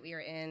accident that we were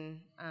in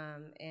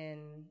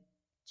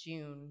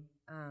June.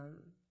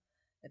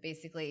 That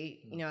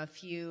basically, a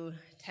few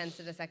tenths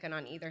of a second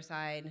on either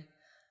side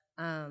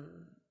could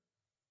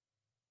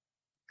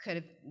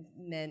have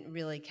meant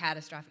really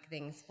catastrophic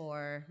things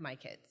for my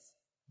kids.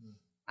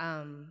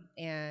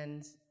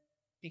 And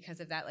because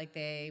of that,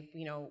 they,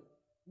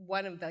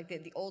 one of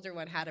the older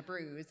one had a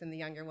bruise and the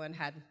younger one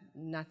had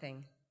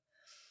nothing.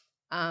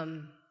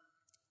 And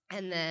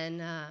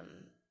then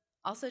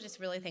also just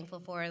really thankful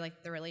for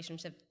the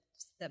relationships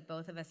that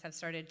both of us have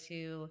started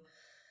to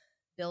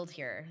build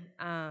here.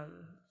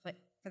 But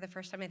for the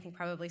first time, I think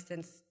probably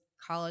since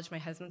college, my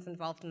husband's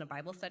involved in a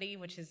Bible study,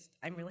 which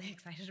I'm really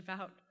excited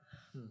about.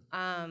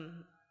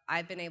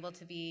 I've been able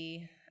to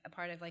be a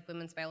part of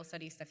women's Bible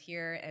study stuff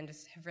here, and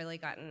just have really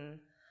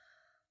gotten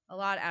a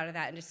lot out of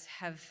that, and just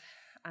have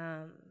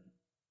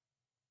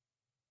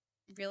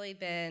really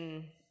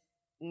been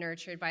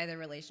nurtured by the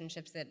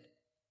relationships that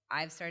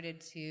I've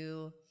started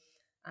to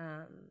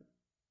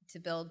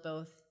build,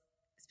 both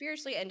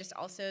spiritually and just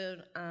also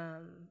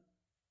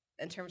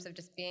in terms of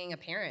just being a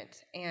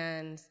parent.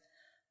 And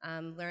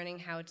learning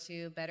how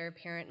to better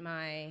parent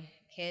my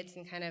kids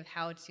and kind of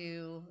how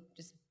to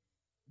just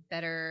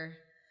better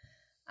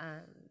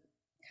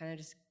kind of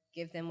just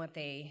give them what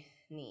they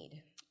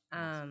need.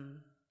 And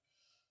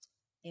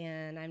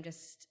I'm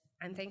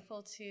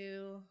thankful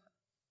to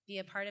be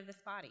a part of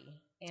this body.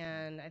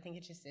 And I think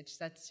it's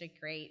such a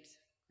great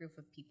group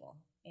of people.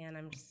 And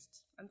I'm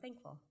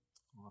thankful.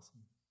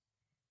 Awesome.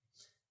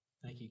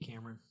 Thank you,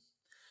 Cameron.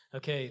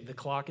 Okay, the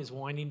clock is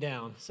winding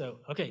down. So,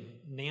 okay,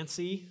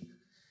 Nancy,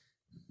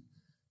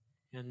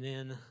 and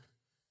then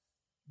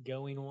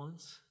going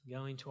once,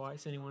 going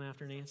twice. Anyone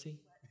after Nancy?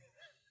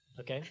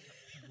 Okay,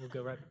 we'll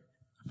go right.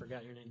 I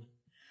forgot your name.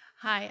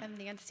 Hi, I'm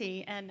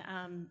Nancy, and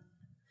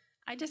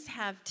I just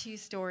have two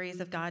stories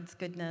of God's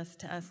goodness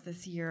to us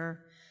this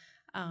year.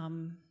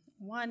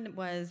 One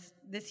was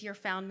this year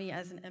found me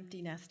as an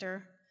empty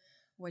nester,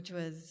 which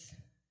was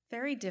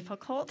very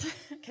difficult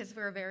because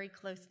we're a very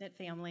close-knit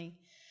family.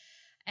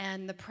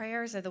 And the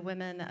prayers of the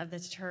women of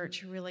this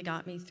church really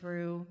got me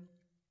through.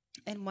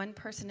 And one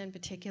person in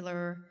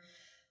particular,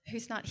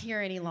 who's not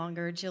here any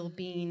longer, Jill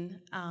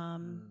Bean,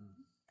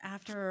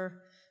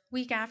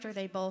 week after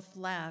they both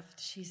left,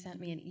 she sent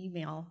me an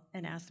email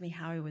and asked me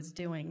how I was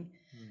doing.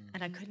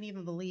 And I couldn't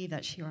even believe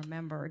that she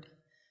remembered,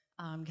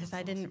 because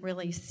I didn't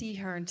really see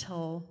her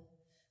until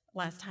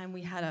last time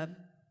we had a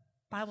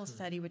Bible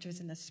study, which was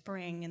in the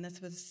spring, and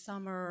this was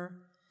summer,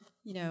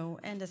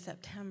 end of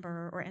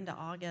September or end of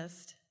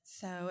August.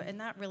 So, and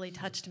that really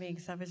touched me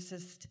because I was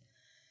just,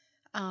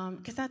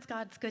 because that's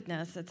God's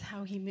goodness. It's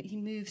how he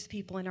moves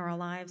people into our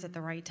lives at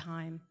the right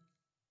time.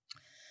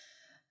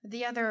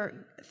 The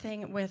other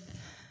thing with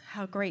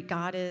how great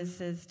God is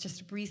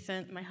just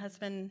recent. My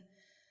husband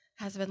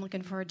has been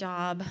looking for a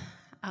job.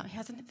 He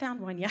hasn't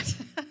found one yet.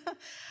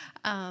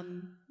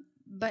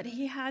 But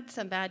he had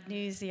some bad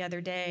news the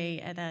other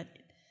day that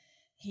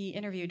he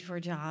interviewed for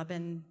a job,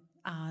 and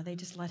they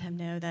just let him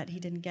know that he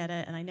didn't get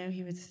it. And I know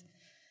he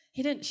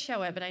didn't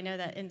show it, but I know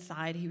that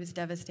inside he was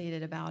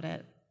devastated about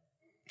it.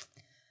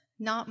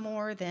 Not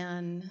more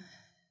than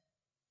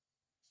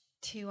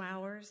 2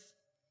 hours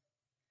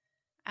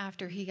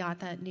after he got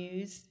that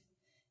news,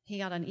 he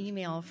got an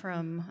email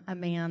from a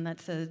man that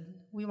said,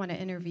 "We want to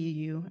interview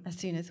you as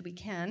soon as we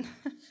can."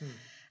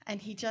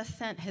 And he just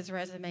sent his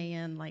resume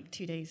in like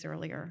 2 days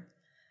earlier.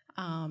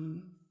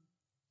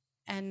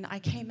 And I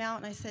came out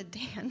and I said,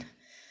 "Dan,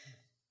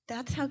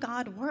 that's how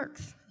God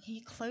works.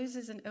 He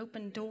closes and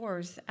opens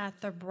doors at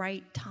the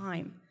right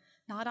time.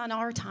 Not on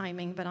our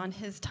timing, but on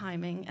his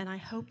timing." And I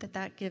hope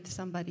that gives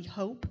somebody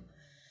hope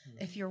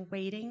if you're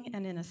waiting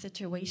and in a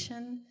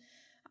situation.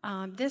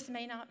 This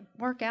may not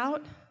work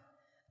out,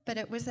 but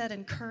it was that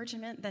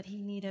encouragement that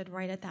he needed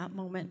right at that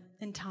moment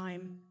in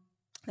time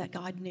that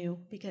God knew,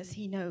 because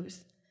he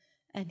knows,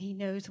 and he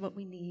knows what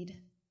we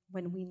need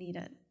when we need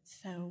it.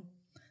 So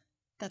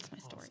that's my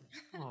story.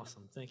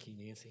 Awesome. Thank you,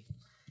 Nancy.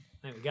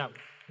 Right, we got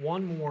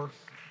one more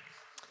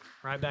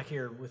right back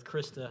here with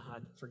Krista. I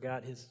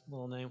forgot his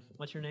little name.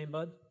 What's your name,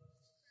 bud?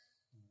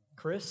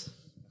 Chris?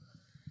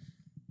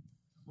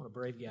 What a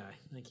brave guy.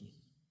 Thank you.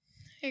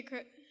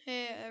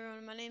 Hey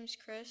everyone, my name's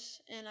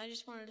Chris, and I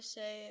just wanted to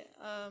say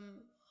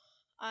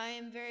I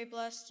am very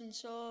blessed, and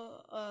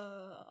so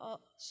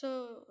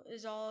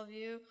is all of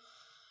you.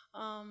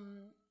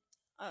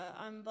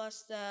 I'm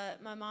blessed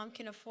that my mom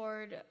can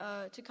afford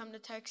to come to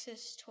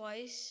Texas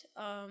twice,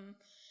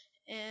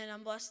 and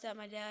I'm blessed that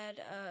my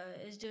dad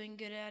is doing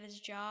good at his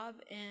job,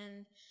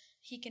 and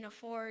he can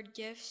afford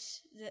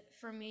gifts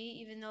for me,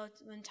 even though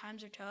when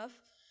times are tough.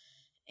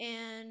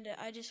 And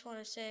I just want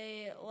to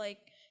say,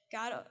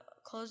 God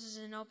closes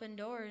and open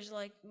doors.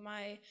 Like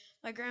my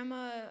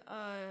grandma,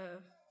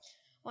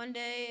 one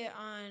day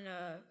on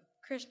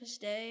Christmas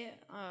Day,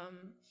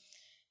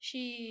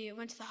 she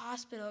went to the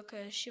hospital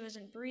because she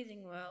wasn't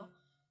breathing well.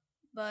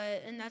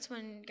 And that's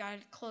when God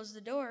closed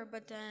the door.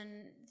 But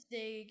then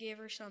they gave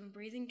her some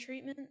breathing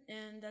treatment,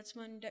 and that's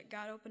when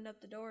God opened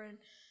up the door. And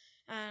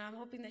I'm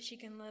hoping that she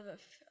can live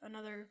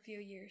another few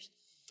years.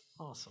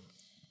 Awesome.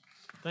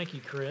 Thank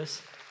you,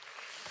 Chris.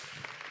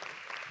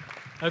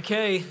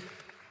 Okay.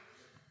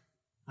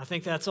 I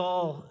think that's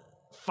all.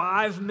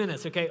 5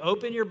 minutes. Okay,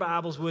 open your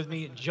Bibles with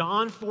me.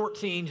 John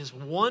 14, just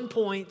 1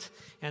 point,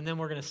 and then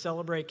we're going to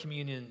celebrate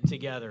communion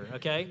together,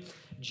 okay?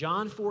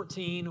 John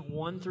 14,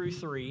 1 through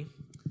 3.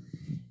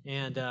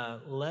 And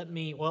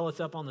it's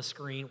up on the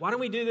screen. Why don't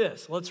we do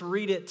this? Let's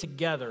read it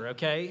together,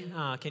 okay?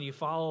 Can you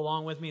follow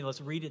along with me?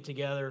 Let's read it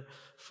together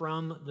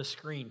from the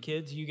screen.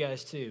 Kids, you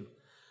guys too.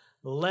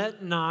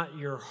 "Let not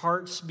your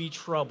hearts be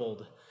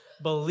troubled.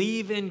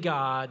 Believe in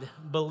God.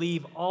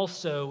 Believe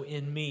also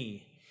in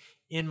me.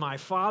 In my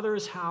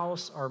Father's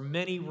house are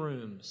many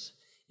rooms.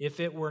 If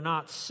it were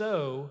not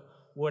so,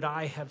 would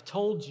I have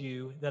told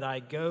you that I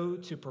go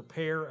to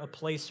prepare a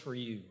place for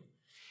you?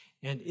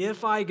 And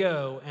if I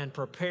go and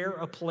prepare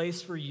a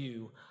place for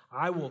you,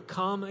 I will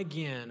come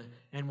again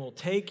and will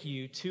take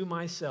you to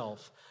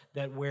myself,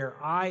 that where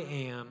I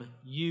am,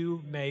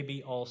 you may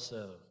be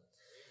also."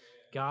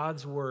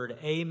 God's word.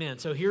 Amen.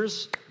 So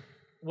here's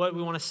what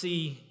we want to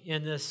see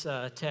in this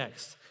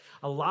text.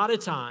 A lot of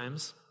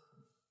times,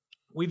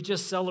 We've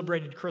just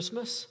celebrated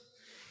Christmas,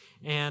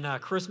 and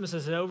Christmas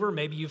is over.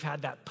 Maybe you've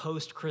had that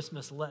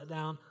post-Christmas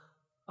letdown.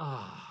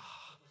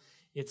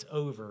 It's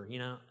over,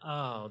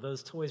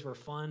 those toys were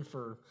fun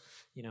for,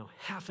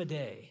 half a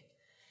day.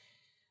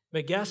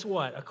 But guess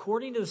what?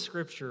 According to the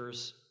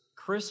scriptures,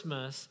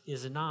 Christmas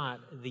is not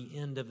the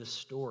end of the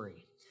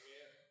story.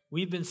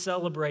 We've been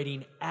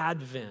celebrating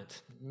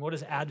Advent. What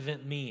does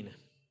Advent mean?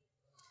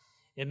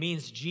 It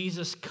means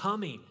Jesus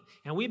coming.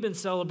 And we've been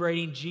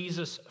celebrating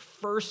Jesus'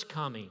 first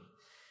coming.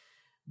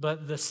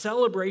 But the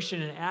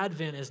celebration in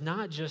Advent is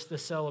not just the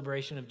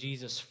celebration of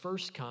Jesus'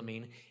 first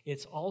coming,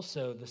 it's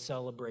also the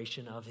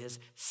celebration of his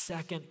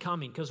second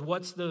coming. Because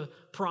what's the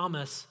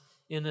promise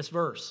in this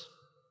verse?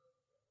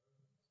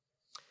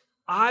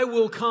 I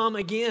will come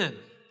again.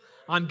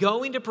 I'm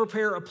going to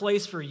prepare a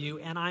place for you,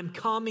 and I'm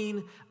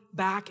coming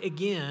back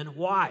again.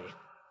 Why?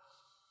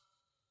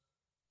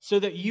 So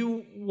that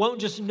you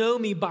won't just know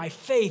me by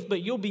faith,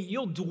 but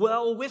you'll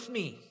dwell with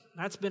me.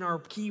 That's been our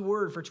key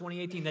word for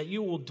 2018, that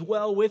you will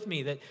dwell with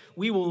me, that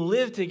we will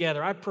live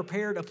together. I've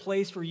prepared a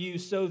place for you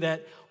so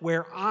that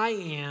where I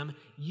am,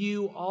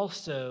 you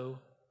also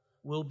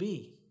will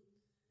be.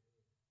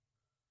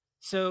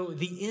 So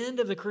the end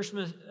of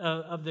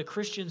the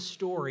Christian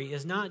story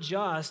is not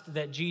just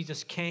that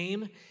Jesus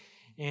came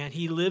and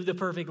he lived a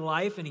perfect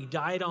life and he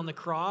died on the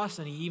cross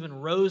and he even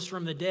rose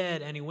from the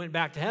dead and he went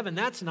back to heaven.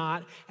 That's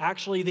not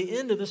actually the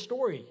end of the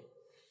story.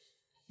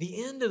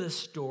 The end of the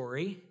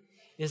story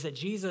is that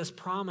Jesus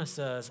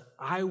promises,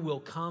 I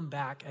will come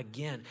back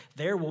again.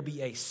 There will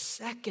be a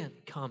second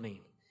coming.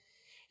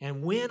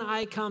 And when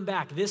I come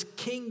back, this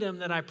kingdom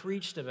that I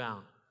preached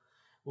about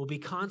will be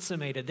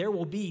consummated. There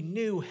will be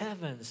new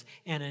heavens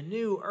and a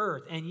new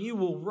earth, and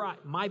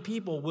my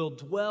people will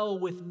dwell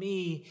with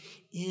me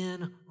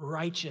in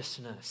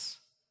righteousness.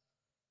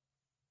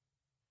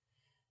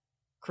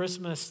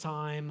 Christmas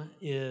time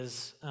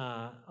is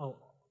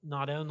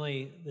not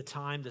only the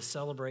time to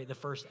celebrate the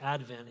first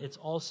Advent, it's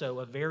also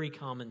a very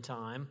common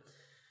time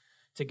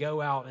to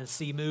go out and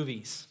see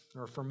movies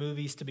or for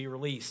movies to be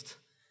released.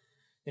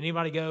 Did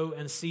anybody go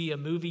and see a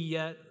movie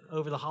yet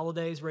over the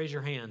holidays? Raise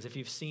your hands if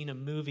you've seen a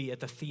movie at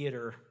the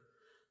theater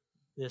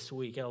this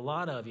week. A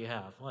lot of you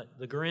have. What?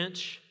 The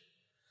Grinch?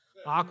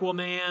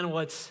 Aquaman?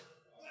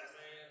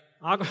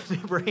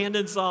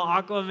 Brandon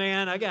saw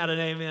Aquaman. I got an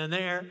amen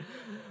there.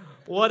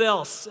 What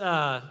else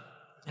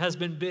has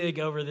been big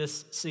over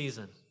this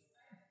season?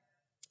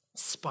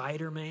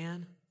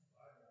 Spider-Man?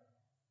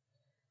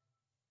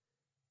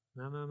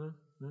 No.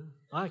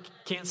 I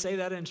can't say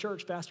that in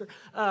church, Pastor.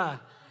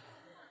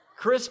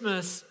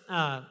 Christmas,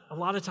 a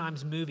lot of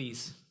times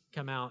movies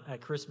come out at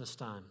Christmas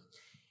time.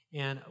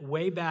 And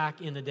way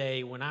back in the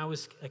day when I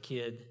was a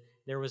kid,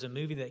 there was a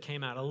movie that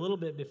came out a little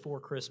bit before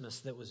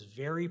Christmas that was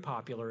very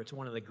popular. It's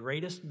one of the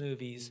greatest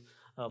movies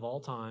of all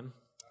time.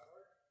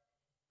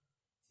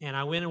 And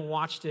I went and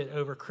watched it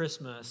over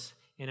Christmas,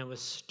 and it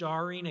was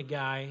starring a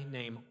guy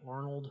named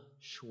Arnold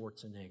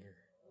Schwarzenegger.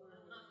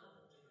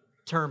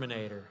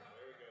 Terminator.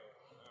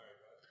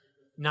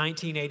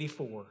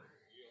 1984.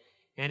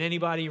 And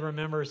anybody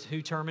remembers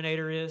who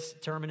Terminator is?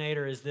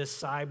 Terminator is this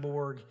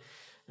cyborg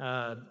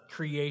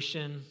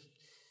creation.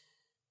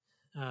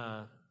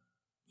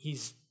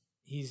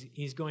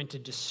 He's going to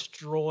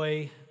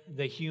destroy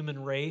the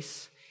human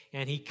race,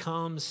 and he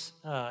comes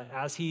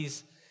as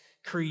he's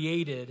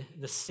created.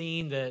 The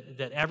scene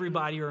that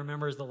everybody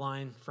remembers the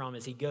line from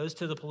is he goes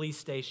to the police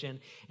station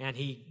and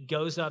he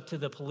goes up to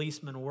the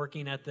policeman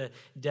working at the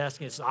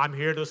desk and says, "I'm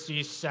here to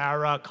see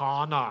Sarah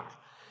Connor."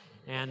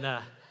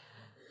 And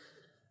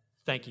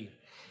thank you.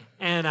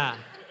 And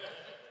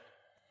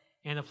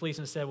the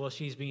policeman said, "Well,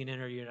 she's being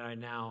interviewed right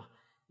now.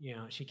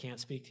 She can't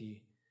speak to you."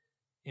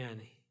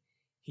 And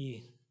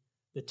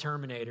the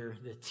Terminator,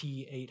 the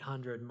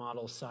T-800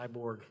 model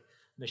cyborg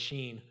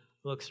machine,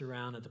 looks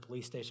around at the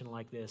police station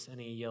like this,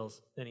 and he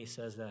yells, then he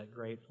says that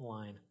great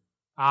line,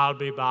 "I'll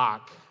be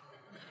back."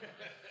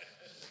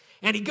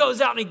 And he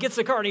goes out and he gets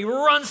the car and he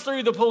runs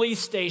through the police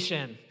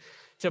station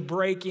to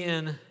break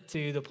in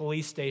to the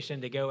police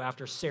station to go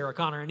after Sarah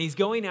Connor. And he's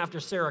going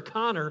after Sarah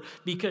Connor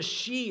because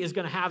she is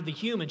going to have the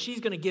human. She's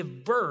going to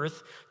give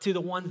birth to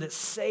the one that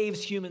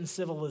saves human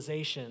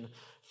civilization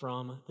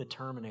from the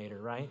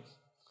Terminator, right?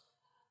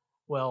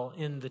 Well,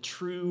 in the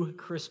true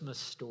Christmas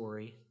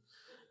story,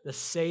 the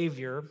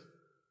Savior,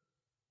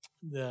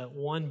 the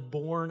one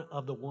born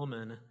of the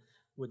woman,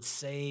 would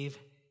save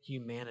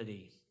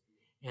humanity.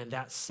 And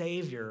that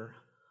Savior,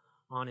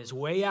 on his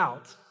way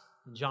out,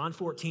 in John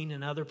 14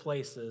 and other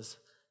places,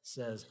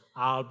 says,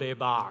 "I'll be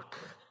back."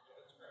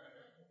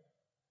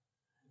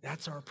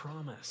 That's our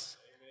promise.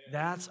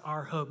 That's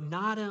our hope.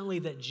 Not only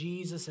that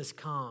Jesus has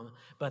come,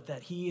 but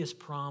that he has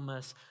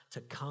promised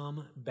to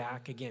come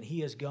back again.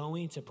 He is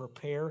going to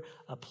prepare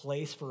a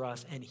place for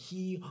us, and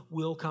he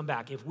will come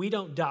back. If we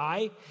don't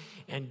die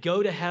and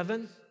go to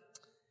heaven,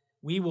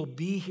 we will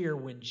be here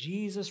when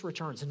Jesus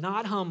returns,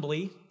 not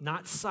humbly,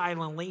 not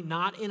silently,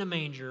 not in a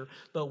manger,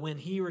 but when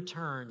he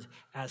returns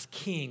as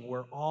king,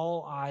 where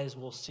all eyes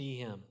will see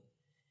him.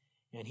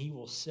 And he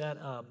will set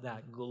up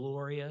that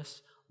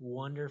glorious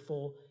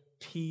wonderful,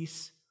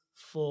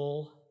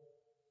 peaceful,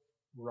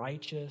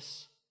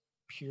 righteous,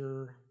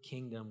 pure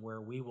kingdom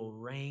where we will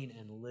reign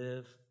and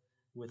live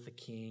with the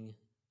King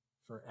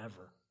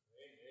forever.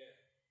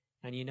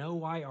 And you know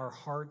why our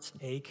hearts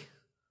ache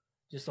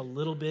just a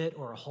little bit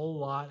or a whole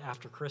lot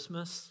after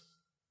Christmas?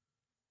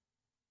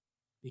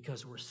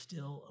 Because we're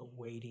still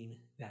awaiting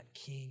that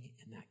King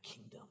and that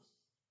kingdom.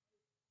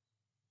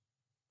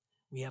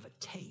 We have a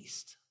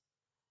taste.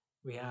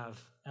 We have,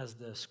 as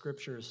the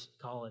scriptures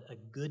call it, a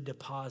good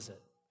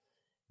deposit,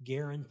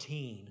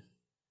 guaranteeing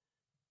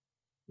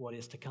what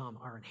is to come,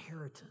 our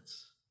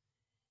inheritance.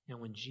 And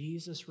when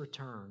Jesus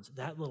returns,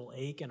 that little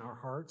ache in our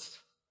hearts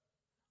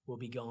will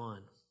be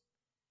gone.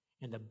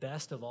 And the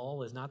best of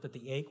all is not that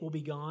the ache will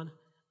be gone,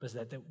 but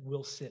that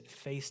we'll sit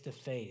face to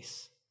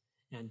face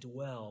and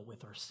dwell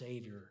with our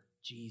Savior,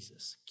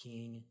 Jesus,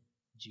 King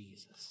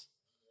Jesus.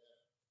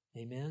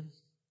 Amen?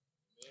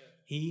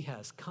 He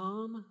has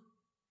come.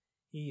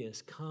 He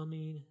is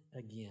coming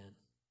again.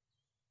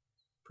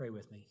 Pray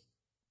with me.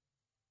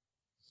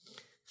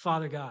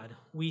 Father God,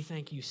 we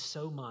thank you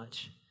so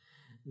much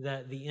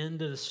that the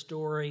end of the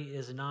story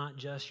is not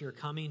just your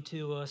coming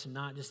to us,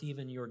 not just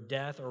even your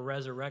death or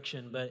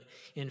resurrection, but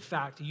in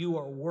fact, you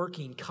are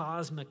working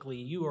cosmically.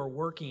 You are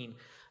working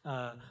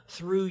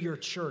through your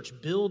church,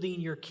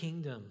 building your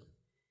kingdom,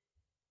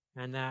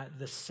 and that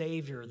the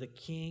Savior, the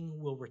King,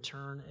 will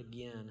return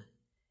again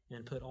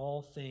and put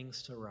all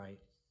things to right.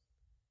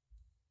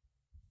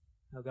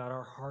 Oh God,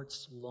 our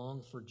hearts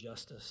long for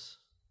justice.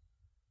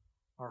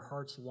 Our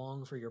hearts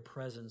long for your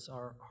presence.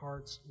 Our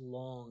hearts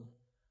long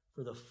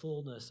for the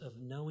fullness of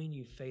knowing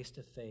you face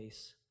to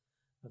face,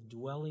 of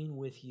dwelling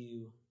with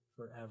you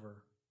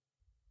forever.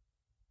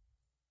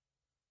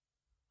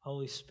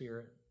 Holy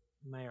Spirit,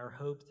 may our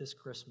hope this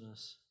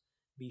Christmas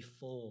be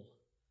full,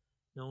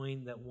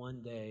 knowing that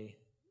one day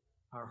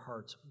our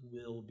hearts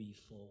will be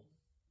full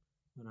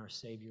when our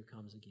Savior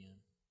comes again.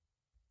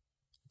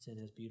 It's in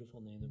his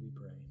beautiful name that we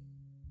pray.